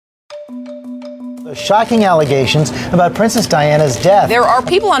The shocking allegations about Princess Diana's death. There are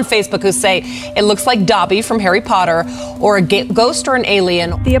people on Facebook who say it looks like Dobby from Harry Potter or a ghost or an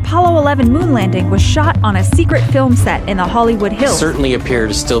alien. The Apollo 11 moon landing was shot on a secret film set in the Hollywood Hills. Certainly appear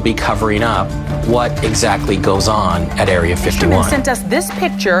to still be covering up what exactly goes on at Area 51. Sent us this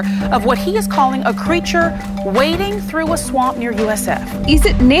picture of what he is calling a creature wading through a swamp near USF. Is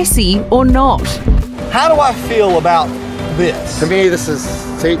it Nessie or not? How do I feel about this? To me, this is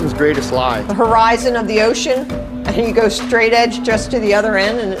Satan's greatest lie. The horizon of the ocean, and you go straight edge just to the other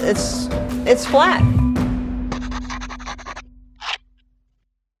end, and it's flat.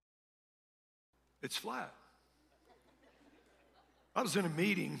 It's flat. I was in a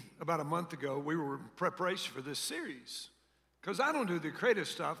meeting about a month ago. We were in preparation for this series. Because I don't do the creative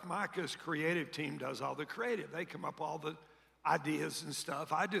stuff. Micah's creative team does all the creative. They come up with all the ideas and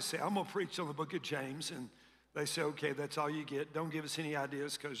stuff. I just say, I'm going to preach on the book of James, and they say, okay, that's all you get. Don't give us any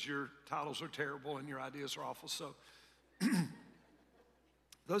ideas because your titles are terrible and your ideas are awful. So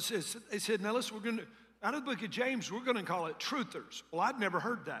they said, now listen, we're going to, out of the book of James, we're going to call it truthers. Well, I'd never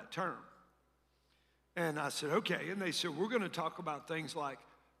heard that term. And I said, okay. And they said, we're going to talk about things like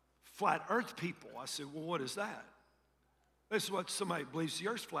flat earth people. I said, well, what is that? They said, well, somebody believes the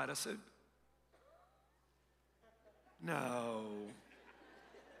earth's flat. I said, no.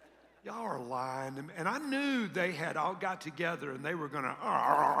 Y'all are lying. And I knew they had all got together and they were going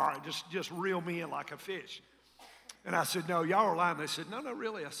to just reel me in like a fish. And I said, no, y'all are lying. They said, no,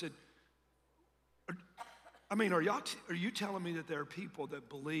 really. I said, are you telling me that there are people that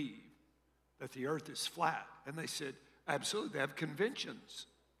believe that the earth is flat? And they said, absolutely. They have conventions.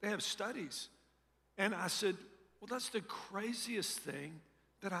 They have studies. And I said, well, that's the craziest thing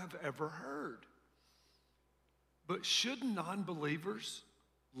that I've ever heard. But shouldn't non-believers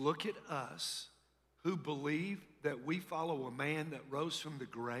look at us who believe that we follow a man that rose from the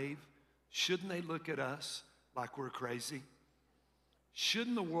grave? Shouldn't they look at us like we're crazy?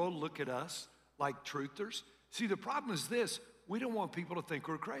 Shouldn't the world look at us like truthers? See, the problem is this: we don't want people to think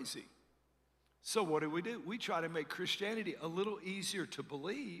we're crazy. So what do? We try to make Christianity a little easier to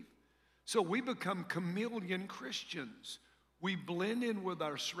believe. So we become chameleon Christians. We blend in with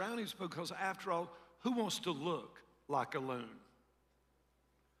our surroundings because, after all, who wants to look like a loon?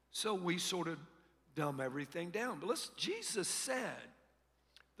 So we sort of dumb everything down. But Jesus said,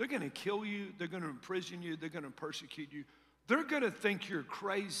 they're going to kill you, they're going to imprison you, they're going to persecute you. They're going to think you're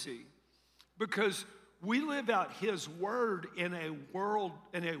crazy because we live out his word in a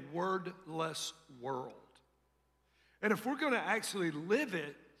wordless world. And if we're going to actually live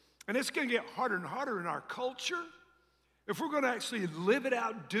it, and it's going to get harder and harder in our culture, if we're going to actually live it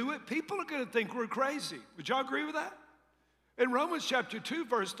out, do it, people are going to think we're crazy. Would y'all agree with that? In Romans chapter 2,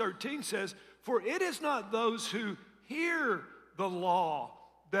 verse 13 says, for it is not those who hear the law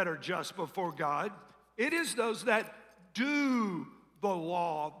that are just before God. It is those that do the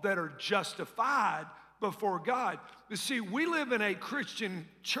law that are justified before God. You see, we live in a Christian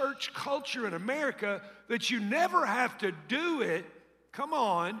church culture in America that you never have to do it. Come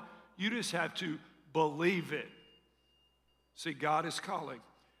on, you just have to believe it. See, God is calling.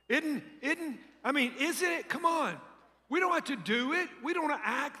 Isn't it? Come on. We don't have to do it. We don't have to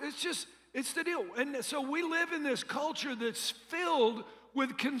act. It's the deal. And so we live in this culture that's filled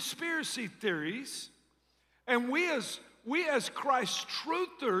with conspiracy theories. And we as Christ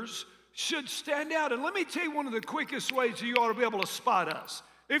truthers should stand out. And let me tell you one of the quickest ways you ought to be able to spot us.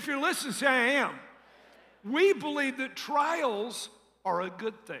 If you're listening, say, I am. We believe that trials are a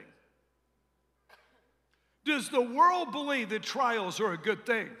good thing. Does the world believe that trials are a good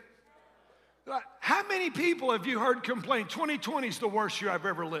thing? How many people have you heard complain, 2020 is the worst year I've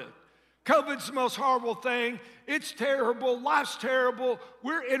ever lived? COVID's the most horrible thing. It's terrible. Life's terrible.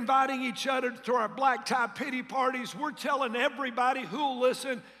 We're inviting each other to our black tie pity parties. We're telling everybody who'll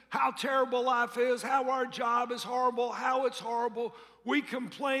listen how terrible life is, how our job is horrible, how it's horrible. We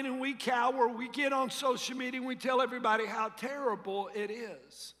complain and we cower. We get on social media and we tell everybody how terrible it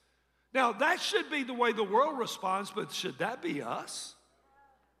is. Now, that should be the way the world responds, but should that be us?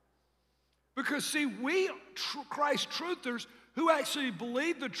 Because, see, we Christ truthers who actually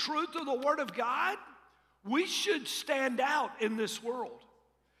believe the truth of the Word of God, we should stand out in this world.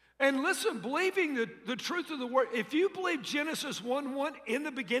 And listen, believing the truth of the Word, if you believe Genesis 1:1, in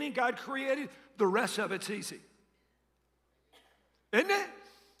the beginning God created, the rest of it's easy. Isn't it?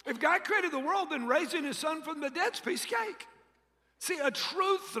 If God created the world, then raising his son from the dead's a piece of cake. See, a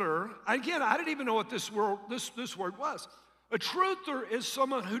truther, again, I didn't even know what this word was. A truther is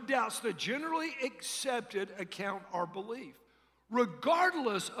someone who doubts the generally accepted account or belief,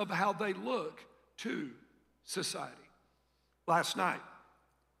 regardless of how they look to society. Last night,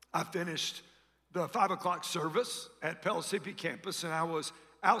 I finished the 5 o'clock service at Pellissippi campus, and I was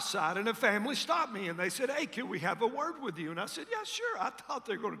outside, and a family stopped me, and they said, hey, can we have a word with you? And I said, yeah, sure. I thought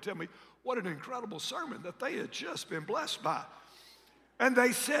they were going to tell me what an incredible sermon that they had just been blessed by. And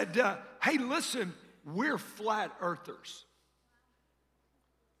they said, hey, listen, we're flat earthers.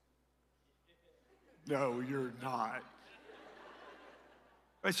 No, you're not.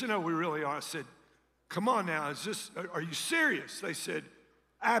 They said, no, we really are. I said, come on now, are you serious? They said,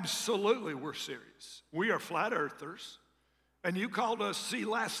 absolutely, we're serious. We are flat earthers. And you called us, see,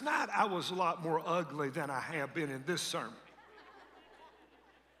 last night I was a lot more ugly than I have been in this sermon.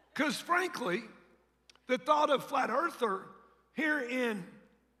 Because frankly, the thought of flat earther here in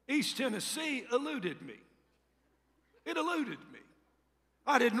East Tennessee eluded me. It eluded me.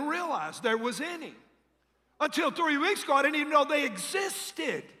 I didn't realize there was any. Until 3 weeks ago, I didn't even know they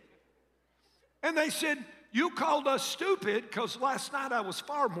existed. And they said, you called us stupid because last night I was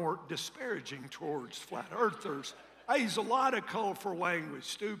far more disparaging towards flat earthers. I use a lot of colorful language,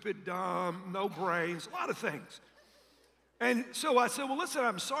 stupid, dumb, no brains, a lot of things. And so I said, well, listen,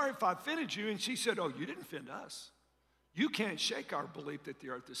 I'm sorry if I offended you. And she said, oh, you didn't offend us. You can't shake our belief that the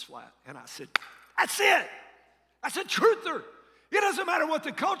earth is flat. And I said, that's it. I said, truther. It doesn't matter what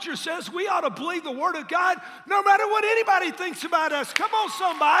the culture says. We ought to believe the word of God no matter what anybody thinks about us. Come on,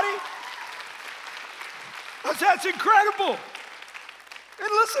 somebody. I said, that's incredible. And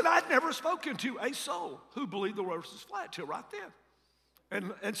listen, I'd never spoken to a soul who believed the earth was flat till right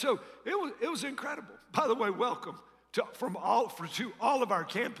then. And so it was incredible. By the way, welcome to all of our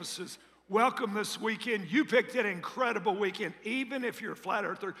campuses. Welcome this weekend. You picked an incredible weekend. Even if you're a flat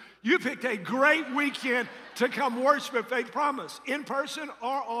earther, you picked a great weekend to come worship at Faith Promise, in person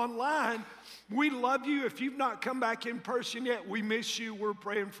or online. We love you. If you've not come back in person yet, we miss you. We're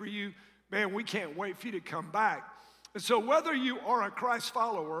praying for you. Man, we can't wait for you to come back. And so whether you are a Christ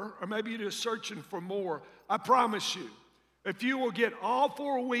follower or maybe you're just searching for more, I promise you, if you will get all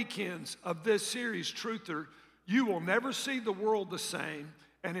 4 weekends of this series, Truther, you will never see the world the same.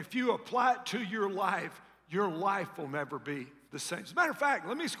 And if you apply it to your life will never be the same. As a matter of fact,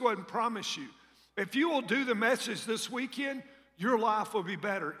 let me just go ahead and promise you, if you will do the message this weekend, your life will be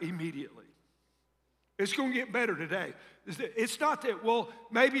better immediately. It's going to get better today. It's not that, well,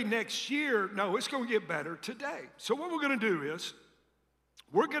 maybe next year. No, it's going to get better today. So what we're going to do is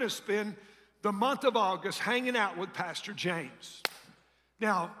we're going to spend the month of August hanging out with Pastor James.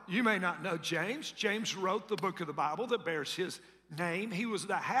 Now, you may not know James. James wrote the book of the Bible that bears his name. He was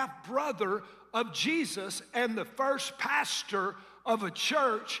the half-brother of Jesus and the first pastor of a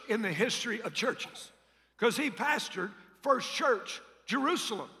church in the history of churches, because he pastored First Church,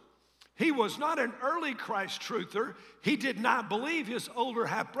 Jerusalem. He was not an early Christ truther. He did not believe his older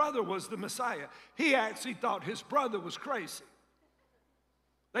half-brother was the Messiah. He actually thought his brother was crazy.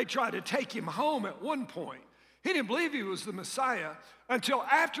 They tried to take him home at one point. He didn't believe he was the Messiah until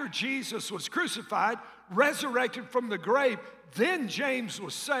after Jesus was crucified, resurrected from the grave. Then James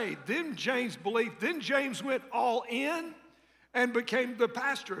was saved. Then James believed. Then James went all in and became the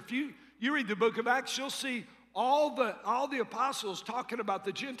pastor. If you read the book of Acts, you'll see all the apostles talking about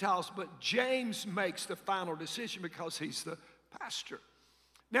the Gentiles, but James makes the final decision because he's the pastor.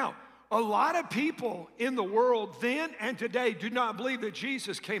 Now, a lot of people in the world then and today do not believe that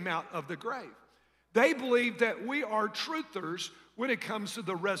Jesus came out of the grave. They believe that we are truthers when it comes to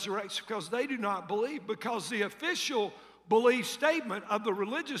the resurrection because they do not believe, because the official belief statement of the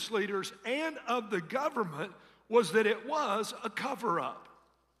religious leaders and of the government was that it was a cover-up.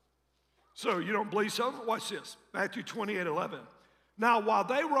 So you don't believe something? Watch this, Matthew 28:11. Now, while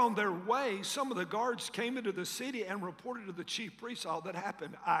they were on their way, some of the guards came into the city and reported to the chief priests all that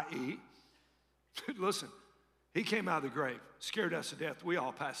happened, i.e., listen, he came out of the grave, scared us to death. We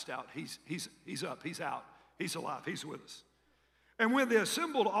all passed out. He's up, he's out, he's alive, he's with us. And when they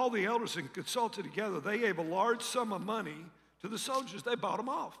assembled all the elders and consulted together, they gave a large sum of money to the soldiers. They bought him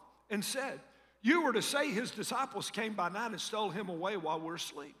off and said, you were to say his disciples came by night and stole him away while we're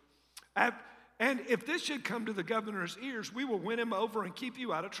asleep. And if this should come to the governor's ears, we will win him over and keep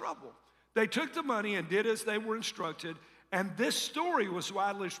you out of trouble. They took the money and did as they were instructed, and this story was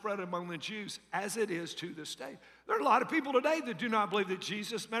widely spread among the Jews as it is to this day. There are a lot of people today that do not believe that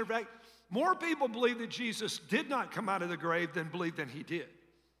Jesus, matter of fact, more people believe that Jesus did not come out of the grave than believe that he did.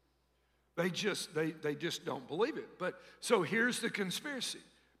 They just don't believe it. But so here's the conspiracy.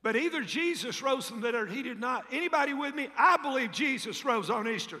 But either Jesus rose from the dead or he did not. Anybody with me? I believe Jesus rose on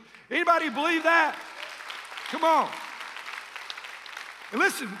Easter. Anybody believe that? Come on. And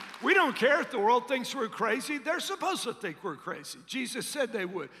listen, we don't care if the world thinks we're crazy. They're supposed to think we're crazy. Jesus said they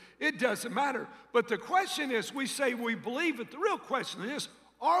would. It doesn't matter. But the question is, we say we believe it. The real question is,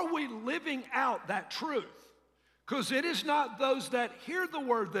 are we living out that truth? Because it is not those that hear the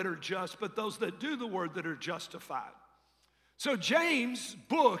word that are just, but those that do the word that are justified. So James'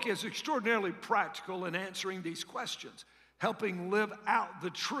 book is extraordinarily practical in answering these questions, helping live out the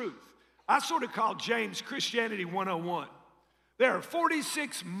truth. I sort of call James Christianity 101. There are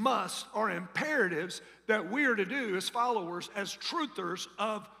 46 musts or imperatives that we are to do as followers, as truthers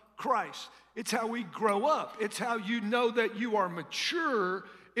of Christ. It's how we grow up. It's how you know that you are mature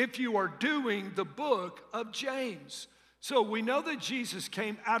if you are doing the book of James. So we know that Jesus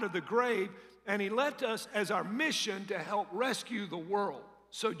came out of the grave and he left us as our mission to help rescue the world.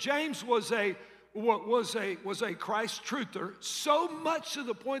 So James was a Christ truther, so much to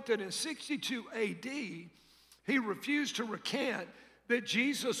the point that in 62 AD, he refused to recant that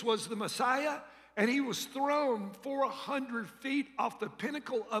Jesus was the Messiah, and he was thrown 400 feet off the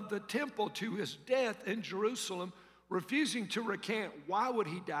pinnacle of the temple to his death in Jerusalem, refusing to recant. Why would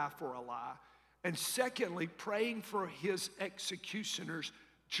he die for a lie? And secondly, praying for his executioners,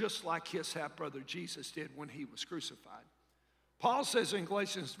 just like his half-brother Jesus did when he was crucified. Paul says in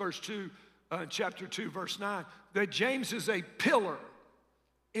Galatians chapter 2, verse 9, that James is a pillar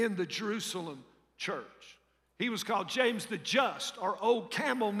in the Jerusalem church. He was called James the Just, or Old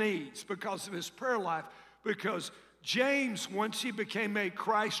Camel Knees, because of his prayer life, because James, once he became a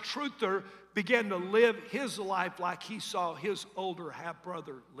Christ truther, began to live his life like he saw his older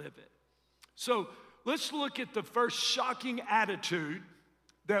half-brother live it. So let's look at the first shocking attitude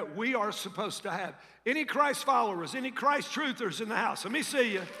that we are supposed to have. Any Christ followers, any Christ truthers in the house? Let me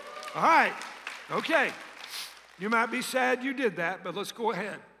see you. All right, okay. You might be sad you did that, but let's go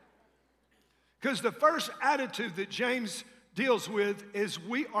ahead. Because the first attitude that James deals with is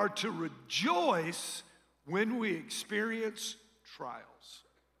we are to rejoice when we experience trials.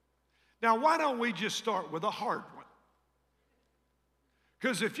 Now, why don't we just start with a hard one?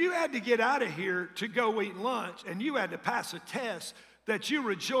 Because if you had to get out of here to go eat lunch and you had to pass a test that you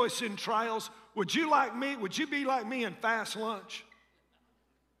rejoice in trials, would you be like me and fast lunch?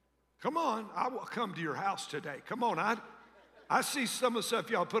 Come on, I will come to your house today. Come on, I see some of the stuff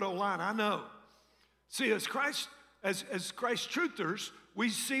y'all put online, I know. See, as Christ truthers, we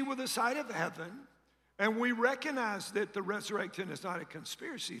see with the sight of heaven, and we recognize that the resurrection is not a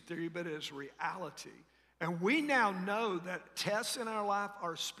conspiracy theory, but it is reality. And we now know that tests in our life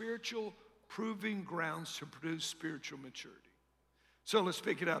are spiritual proving grounds to produce spiritual maturity. So let's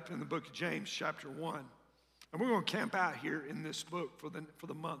pick it up in the book of James, chapter 1. And we're going to camp out here in this book for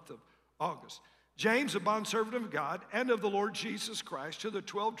the month of August. James, a bondservant of God and of the Lord Jesus Christ, to the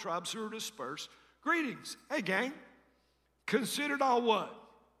 12 tribes who are dispersed, greetings. Hey, gang. Considered all what?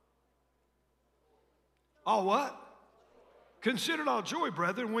 All what? Considered all joy,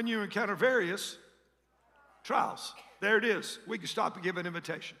 brethren, when you encounter various trials. There it is. We can stop and give an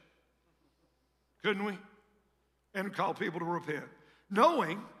invitation. Couldn't we? And call people to repent.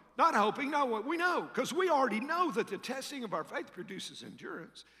 Knowing, not hoping, not what we know. Because we already know that the testing of our faith produces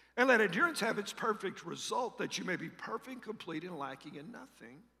endurance. And let endurance have its perfect result, that you may be perfect, complete, and lacking in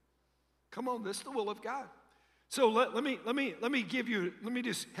nothing. Come on, this is the will of God. So let me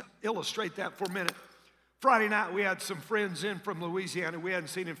just illustrate that for a minute. Friday night, we had some friends in from Louisiana we hadn't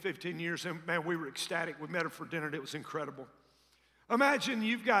seen in 15 years, and man, we were ecstatic. We met her for dinner, and it was incredible. Imagine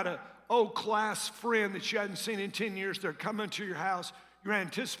you've got an old class friend that you hadn't seen in 10 years. They're coming to your house. You're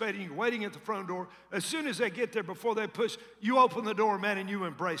anticipating, you're waiting at the front door. As soon as they get there, before they push, you open the door, man, and you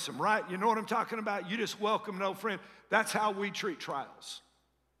embrace them, right? You know what I'm talking about? You just welcome an old friend. That's how we treat trials,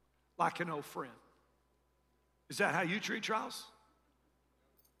 like an old friend. Is that how you treat trials?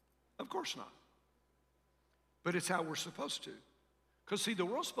 Of course not. But it's how we're supposed to. Because, see, the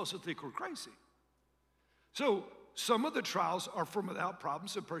world's supposed to think we're crazy. So some of the trials are from without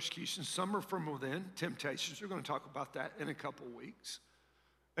problems and persecution. Some are from within, temptations. We're going to talk about that in a couple of weeks.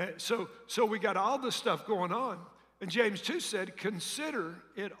 So we got all this stuff going on. And James 2 said, consider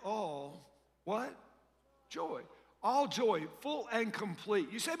it all, what? Joy. All joy, full and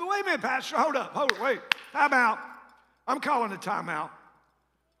complete. You say, but wait a minute, Pastor, hold up, wait. Time out. I'm calling a timeout.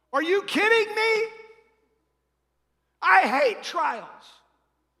 Are you kidding me? I hate trials.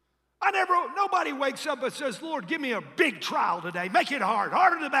 Nobody wakes up and says, Lord, give me a big trial today. Make it hard,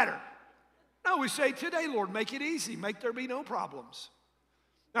 harder the better. No, we say, today, Lord, make it easy. Make there be no problems.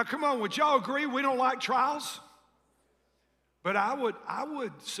 Now, come on, would y'all agree we don't like trials? But I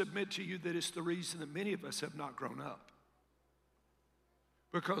would submit to you that it's the reason that many of us have not grown up.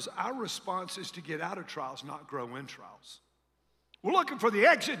 Because our response is to get out of trials, not grow in trials. We're looking for the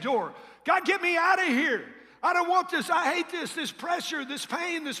exit door. God, get me out of here. I don't want this. I hate this pressure, this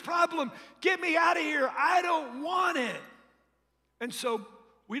pain, this problem. Get me out of here. I don't want it. And so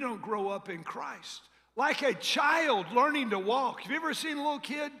we don't grow up in Christ. Like a child learning to walk. Have you ever seen a little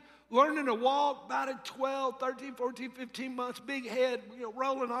kid learning to walk about at 12, 13, 14, 15 months, big head,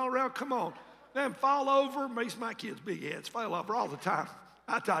 rolling all around? Come on. Then fall over. My kids' big heads fall over all the time.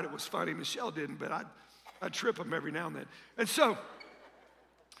 I thought it was funny. Michelle didn't, but I'd trip them every now and then. And so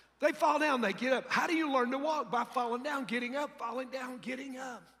they fall down, they get up. How do you learn to walk? By falling down, getting up, falling down, getting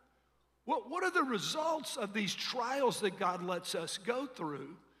up. What are the results of these trials that God lets us go through?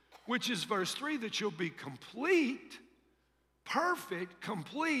 Which is verse 3, that you'll be complete, perfect,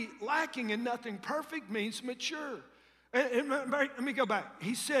 complete, lacking in nothing. Perfect means mature. And let me go back.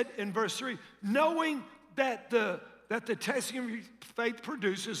 He said in verse 3, knowing that the testing of your faith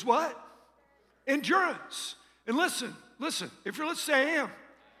produces what? Endurance. And listen, if you're, let's say I am,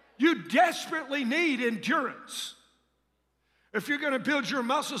 you desperately need endurance. If you're going to build your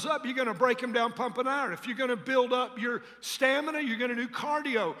muscles up, you're going to break them down pumping iron. If you're going to build up your stamina, you're going to do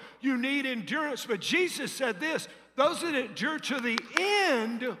cardio. You need endurance. But Jesus said this, those that endure to the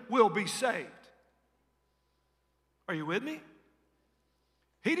end will be saved. Are you with me?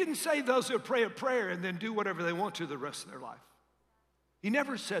 He didn't say those that pray a prayer and then do whatever they want to the rest of their life. He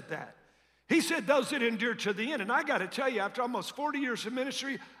never said that. He said those that endure to the end. And I got to tell you, after almost 40 years of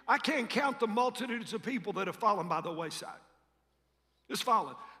ministry, I can't count the multitudes of people that have fallen by the wayside. Just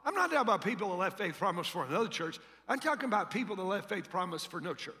fallen. I'm not talking about people that left Faith Promise for another church. I'm talking about people that left Faith Promise for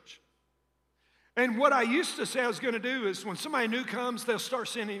no church. And what I used to say I was going to do is when somebody new comes, they'll start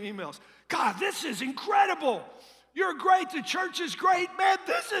sending emails. God, this is incredible. You're great. The church is great. Man,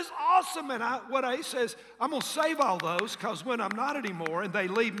 this is awesome. And what I say is, I'm going to save all those because when I'm not anymore and they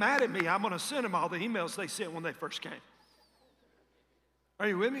leave mad at me, I'm going to send them all the emails they sent when they first came. Are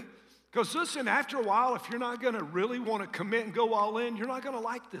you with me? Because listen, after a while, if you're not going to really want to commit and go all in, you're not going to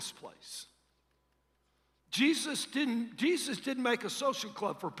like this place. Jesus didn't make a social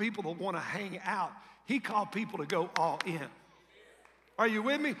club for people that want to hang out. He called people to go all in. Are you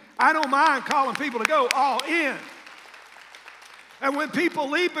with me? I don't mind calling people to go all in. And when people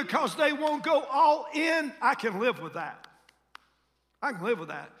leave because they won't go all in, I can live with that. I can live with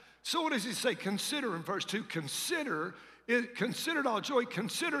that. So what does he say? Consider in verse 2. Consider it all joy.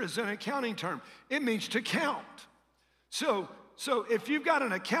 Consider is an accounting term. It means to count. So if you've got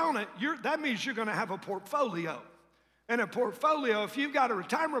an accountant, that means you're going to have a portfolio. And a portfolio, if you've got a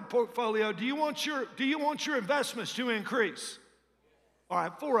retirement portfolio, do you want your investments to increase? All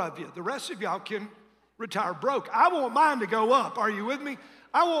right, 4 of you. The rest of y'all can retire broke. I want mine to go up. Are you with me?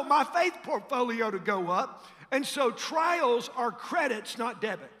 I want my faith portfolio to go up. And so trials are credits, not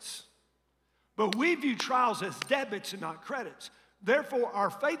debits. But we view trials as debits and not credits. Therefore, our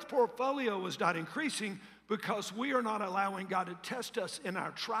faith portfolio is not increasing because we are not allowing God to test us in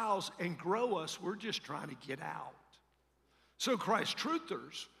our trials and grow us. We're just trying to get out. So Christ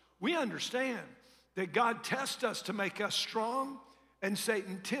truthers, we understand that God tests us to make us strong and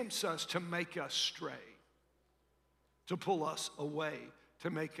Satan tempts us to make us stray, to pull us away,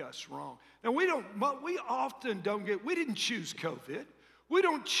 to make us wrong. Now, we didn't choose COVID. We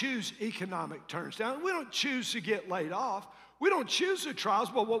don't choose economic turns down. We don't choose to get laid off. We don't choose the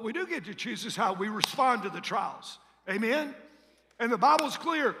trials, but what we do get to choose is how we respond to the trials. Amen? And the Bible's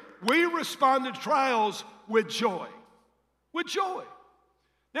clear. We respond to trials with joy. With joy.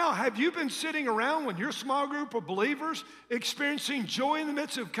 Now, have you been sitting around when your small group of believers experiencing joy in the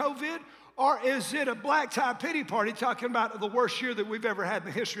midst of COVID? Or is it a black tie pity party talking about the worst year that we've ever had in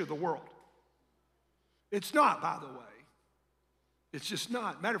the history of the world? It's not, by the way. It's just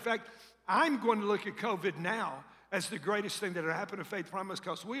not. Matter of fact, I'm going to look at COVID now as the greatest thing that happened to Faith Promise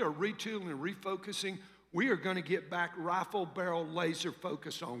because we are retooling and refocusing. We are going to get back rifle barrel laser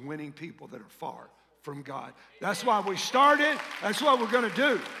focused on winning people that are far from God. That's why we started. That's what we're going to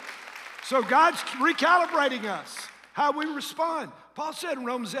do. So God's recalibrating us, how we respond. Paul said in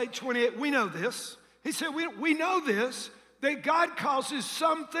Romans 8:28, we know this. He said, we know this, that God causes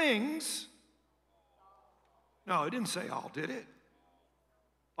some things. No, it didn't say all, did it?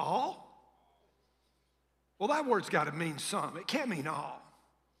 All? Well, that word's got to mean some. It can't mean all.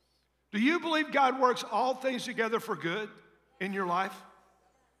 Do you believe God works all things together for good in your life?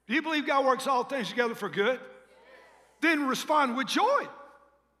 Do you believe God works all things together for good? Then respond with joy.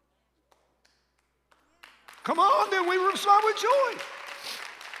 Come on, then we respond with joy.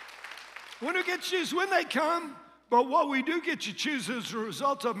 We don't get to choose when they come, but what we do get to choose is the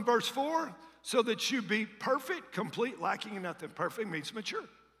result of them. Verse 4, so that you be perfect, complete, lacking in nothing. Perfect means mature.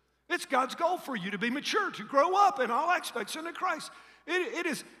 It's God's goal for you to be mature, to grow up in all aspects into Christ.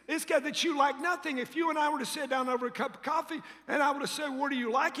 It's God that you lack nothing. If you and I were to sit down over a cup of coffee and I would have said, what are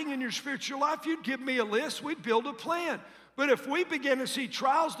you lacking in your spiritual life? You'd give me a list. We'd build a plan. But if we begin to see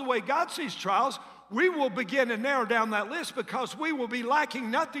trials the way God sees trials, we will begin to narrow down that list because we will be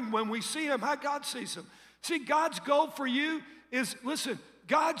lacking nothing when we see them how God sees them. See, God's goal for you is, listen,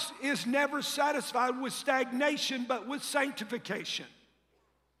 God is never satisfied with stagnation, but with sanctification.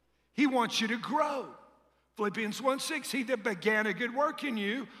 He wants you to grow. Philippians 1:6, he that began a good work in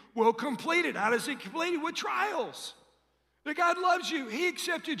you will complete it. How does he complete it? With trials. That God loves you. He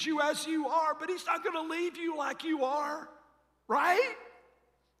accepted you as you are, but he's not going to leave you like you are, right?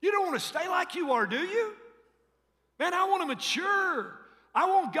 You don't want to stay like you are, do you? Man, I want to mature. I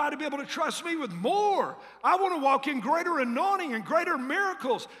want God to be able to trust me with more. I want to walk in greater anointing and greater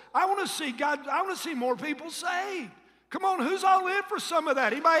miracles. I want to see God, I want to see more people saved. Come on, who's all in for some of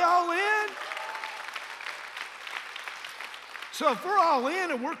that? Anybody all in? So if we're all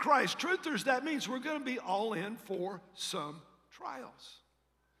in and we're Christ truthers, that means we're going to be all in for some trials.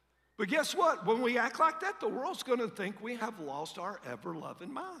 But guess what? When we act like that, the world's going to think we have lost our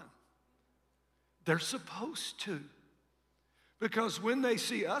ever-loving mind. They're supposed to. Because when they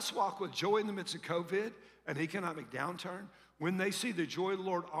see us walk with joy in the midst of COVID and economic downturn, when they see the joy of the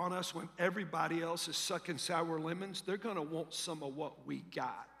Lord on us when everybody else is sucking sour lemons, they're going to want some of what we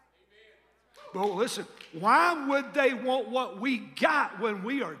got. But listen, why would they want what we got when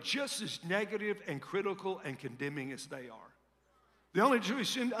we are just as negative and critical and condemning as they are? The only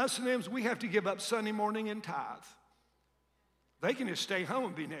choice in us and them is we have to give up Sunday morning and tithe. They can just stay home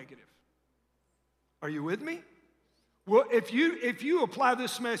and be negative. Are you with me? Well, if you apply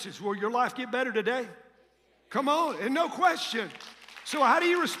this message, will your life get better today? Come on, and no question. So how do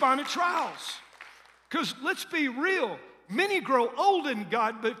you respond to trials? Because let's be real. Many grow old in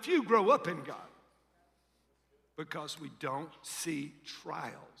God, but few grow up in God. Because we don't see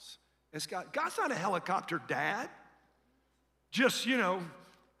trials. God's not a helicopter dad. Just,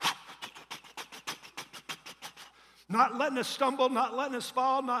 not letting us stumble, not letting us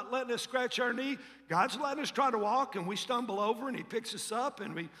fall, not letting us scratch our knee. God's letting us try to walk, and we stumble over, and he picks us up,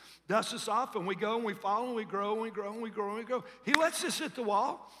 and we dust us off, and we go, and we fall, and we grow, and we grow, and we grow, and we grow. He lets us hit the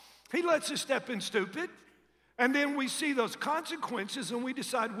wall. He lets us step in stupid. And then we see those consequences, and we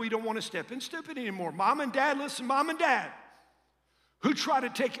decide we don't want to step in stupid anymore. Mom and dad, listen, mom and dad, who try to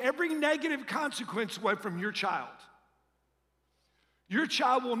take every negative consequence away from your child. Your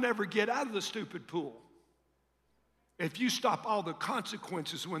child will never get out of the stupid pool if you stop all the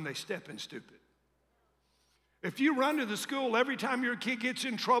consequences when they step in stupid. If you run to the school every time your kid gets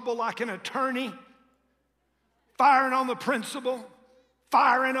in trouble like an attorney, firing on the principal,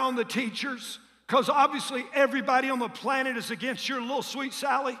 firing on the teachers, because obviously everybody on the planet is against your little sweet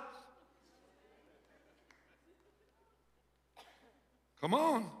Sally. Come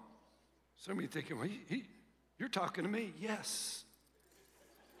on. Some of you thinking, well, you're talking to me. Yes,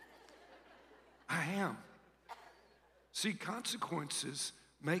 I am. See, consequences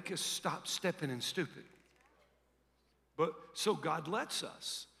make us stop stepping in stupid. But so God lets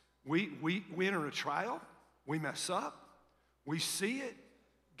us. We enter a trial, we mess up, we see it.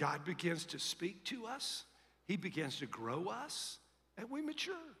 God begins to speak to us. He begins to grow us, and we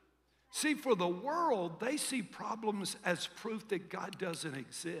mature. See, for the world, they see problems as proof that God doesn't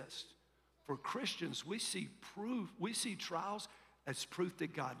exist. For Christians, we see trials as proof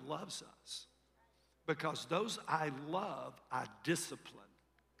that God loves us. Because those I love, I discipline.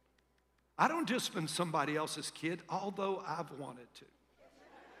 I don't discipline somebody else's kid, although I've wanted to.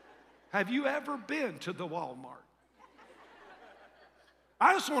 Have you ever been to the Walmart?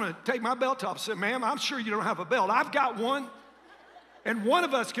 I just want to take my belt off and say, ma'am, I'm sure you don't have a belt. I've got one. And one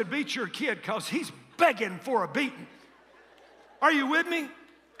of us could beat your kid because he's begging for a beating. Are you with me?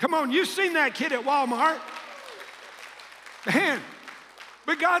 Come on, you've seen that kid at Walmart. Man,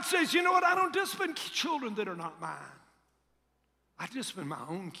 but God says, you know what? I don't discipline children that are not mine. I discipline my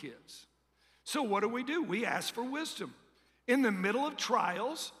own kids. So what do? We ask for wisdom. In the middle of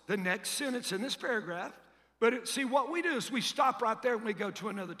trials, the next sentence in this paragraph, but see, what we do is we stop right there and we go to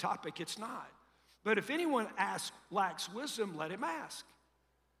another topic. It's not. But if anyone lacks wisdom, let him ask.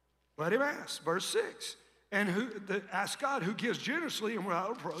 Let him ask. Verse 6. And ask God, who gives generously and without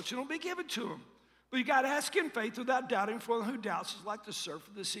reproach, and it'll be given to him. But you got to ask in faith without doubting, for the one who doubts is like the surf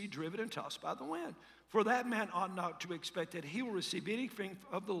of the sea, driven and tossed by the wind. For that man ought not to expect that he will receive anything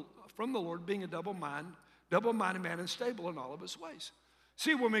from the Lord, being a double-minded man and stable in all of his ways.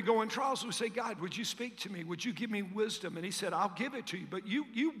 See, when we go in trials, we say, God, would you speak to me? Would you give me wisdom? And he said, I'll give it to you. But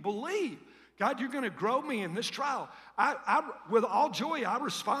you believe, God, you're going to grow me in this trial. With all joy, I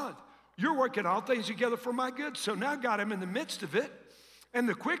respond. You're working all things together for my good. So now, God, I'm in the midst of it. And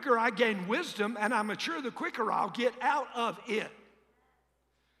the quicker I gain wisdom and I mature, the quicker I'll get out of it.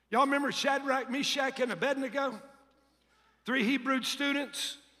 Y'all remember Shadrach, Meshach, and Abednego? 3 Hebrew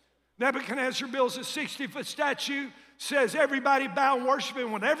students. Nebuchadnezzar builds a 60-foot statue, says everybody bow and worship,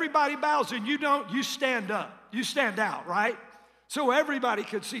 and when everybody bows and you don't, you stand up. You stand out, right? So everybody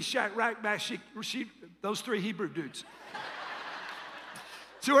could see Shadrach, Meshach, those 3 Hebrew dudes.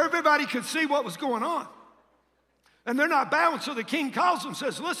 So everybody could see what was going on. And they're not bowing, so the king calls them,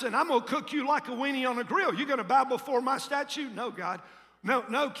 says, listen, I'm going to cook you like a weenie on a grill. You're going to bow before my statue? No, God.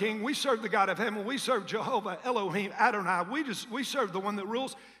 No, king. We serve the God of heaven. We serve Jehovah, Elohim, Adonai. We serve the one that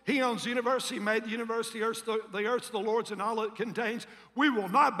rules. He owns the universe. He made the universe, the earth's the Lord's and all it contains. We will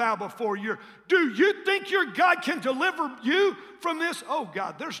not bow before you. Do you think your God can deliver you from this? Oh,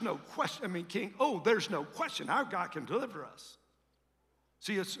 God, there's no question. I mean, king, there's no question. Our God can deliver us.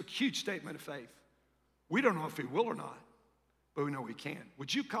 See, it's a huge statement of faith. We don't know if he will or not, but we know he can.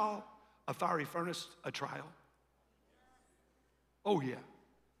 Would you call a fiery furnace a trial? Oh, yeah.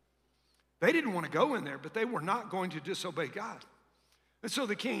 They didn't want to go in there, but they were not going to disobey God. And so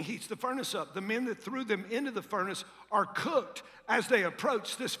the king heats the furnace up. The men that threw them into the furnace are cooked as they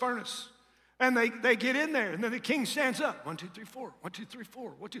approach this furnace. And they get in there, and then the king stands up. 1, 2, 3, 4. 1, 2, 3, 4.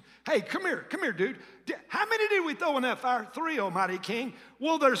 1, 2. Hey, come here, dude. How many did we throw in that fire? 3, almighty king.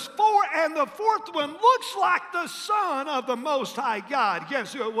 Well, there's 4, and the 4th one looks like the Son of the Most High God.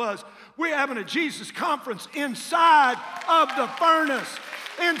 Guess who it was? We're having a Jesus conference inside of the furnace,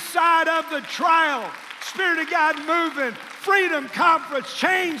 inside of the trial. Spirit of God moving, freedom conference,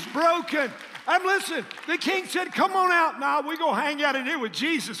 chains broken. And listen, the king said, come on out now. We're going to hang out in here with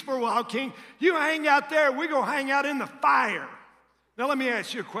Jesus for a while, king. You hang out there. We're going to hang out in the fire. Now, let me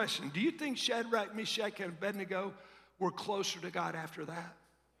ask you a question. Do you think Shadrach, Meshach, and Abednego were closer to God after that?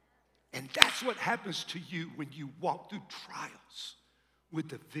 And that's what happens to you when you walk through trials with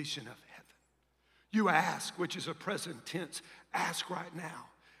the vision of heaven. You ask, which is a present tense, ask right now.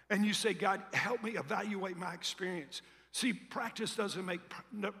 And you say, God, help me evaluate my experience. See, practice doesn't make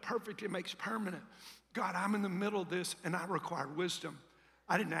perfect, it makes permanent. God, I'm in the middle of this and I require wisdom.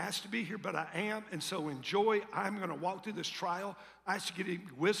 I didn't ask to be here, but I am, and so enjoy. I'm going to walk through this trial. I ask you to give me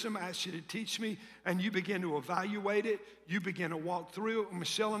wisdom. I ask you to teach me, and you begin to evaluate it. You begin to walk through it. When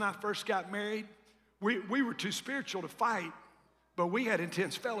Michelle and I first got married, we were too spiritual to fight, but we had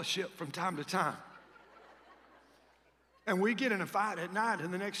intense fellowship from time to time. And we get in a fight at night,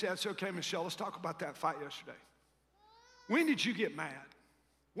 and the next day I'd say, okay, Michelle, let's talk about that fight yesterday. When did you get mad?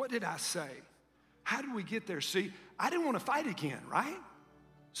 What did I say? How did we get there? See, I didn't want to fight again, right?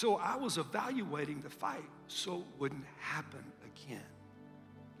 So I was evaluating the fight so it wouldn't happen again.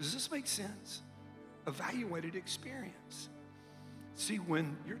 Does this make sense? Evaluated experience. See,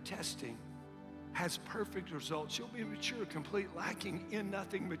 when your testing has perfect results, you'll be mature, complete, lacking in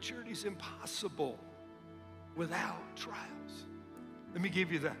nothing. Maturity is impossible without trials. Let me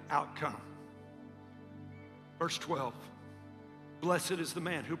give you the outcome. Verse 12. Blessed is the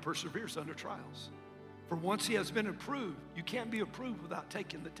man who perseveres under trials. For once he has been approved, you can't be approved without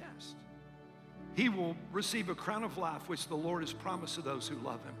taking the test. He will receive a crown of life, which the Lord has promised to those who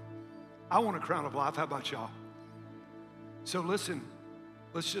love him. I want a crown of life. How about y'all? So listen,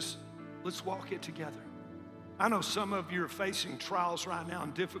 let's walk it together. I know some of you are facing trials right now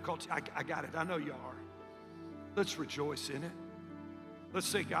and difficulty. I got it. I know you are. Let's rejoice in it. Let's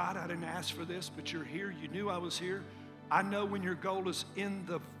say, God, I didn't ask for this, but you're here. You knew I was here. I know when your goal is in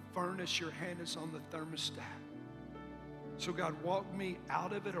the furnace, your hand is on the thermostat. So God, walk me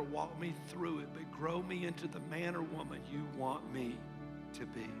out of it or walk me through it, but grow me into the man or woman you want me to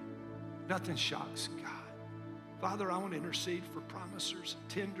be. Nothing shocks God. Father, I want to intercede for promisers,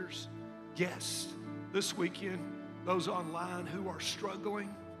 tenders, guests this weekend, those online who are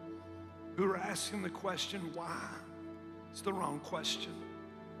struggling, who are asking the question, why? It's the wrong question.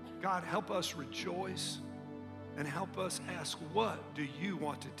 God, help us rejoice and help us ask, what do you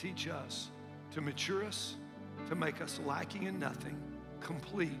want to teach us to mature us, to make us lacking in nothing,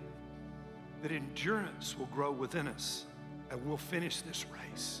 complete, that endurance will grow within us and we'll finish this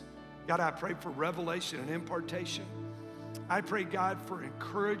race. God, I pray for revelation and impartation. I pray, God, for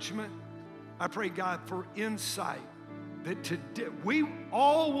encouragement. I pray, God, for insight that today we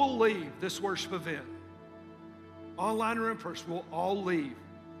all will leave this worship event, online or in person, we'll all leave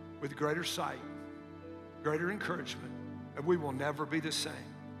with greater sight, greater encouragement, and we will never be the same.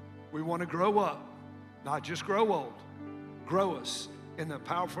 We want to grow up, not just grow old. Grow us. In the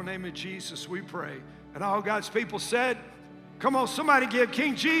powerful name of Jesus, we pray. And all God's people said, come on, somebody give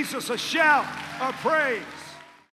King Jesus a shout of praise.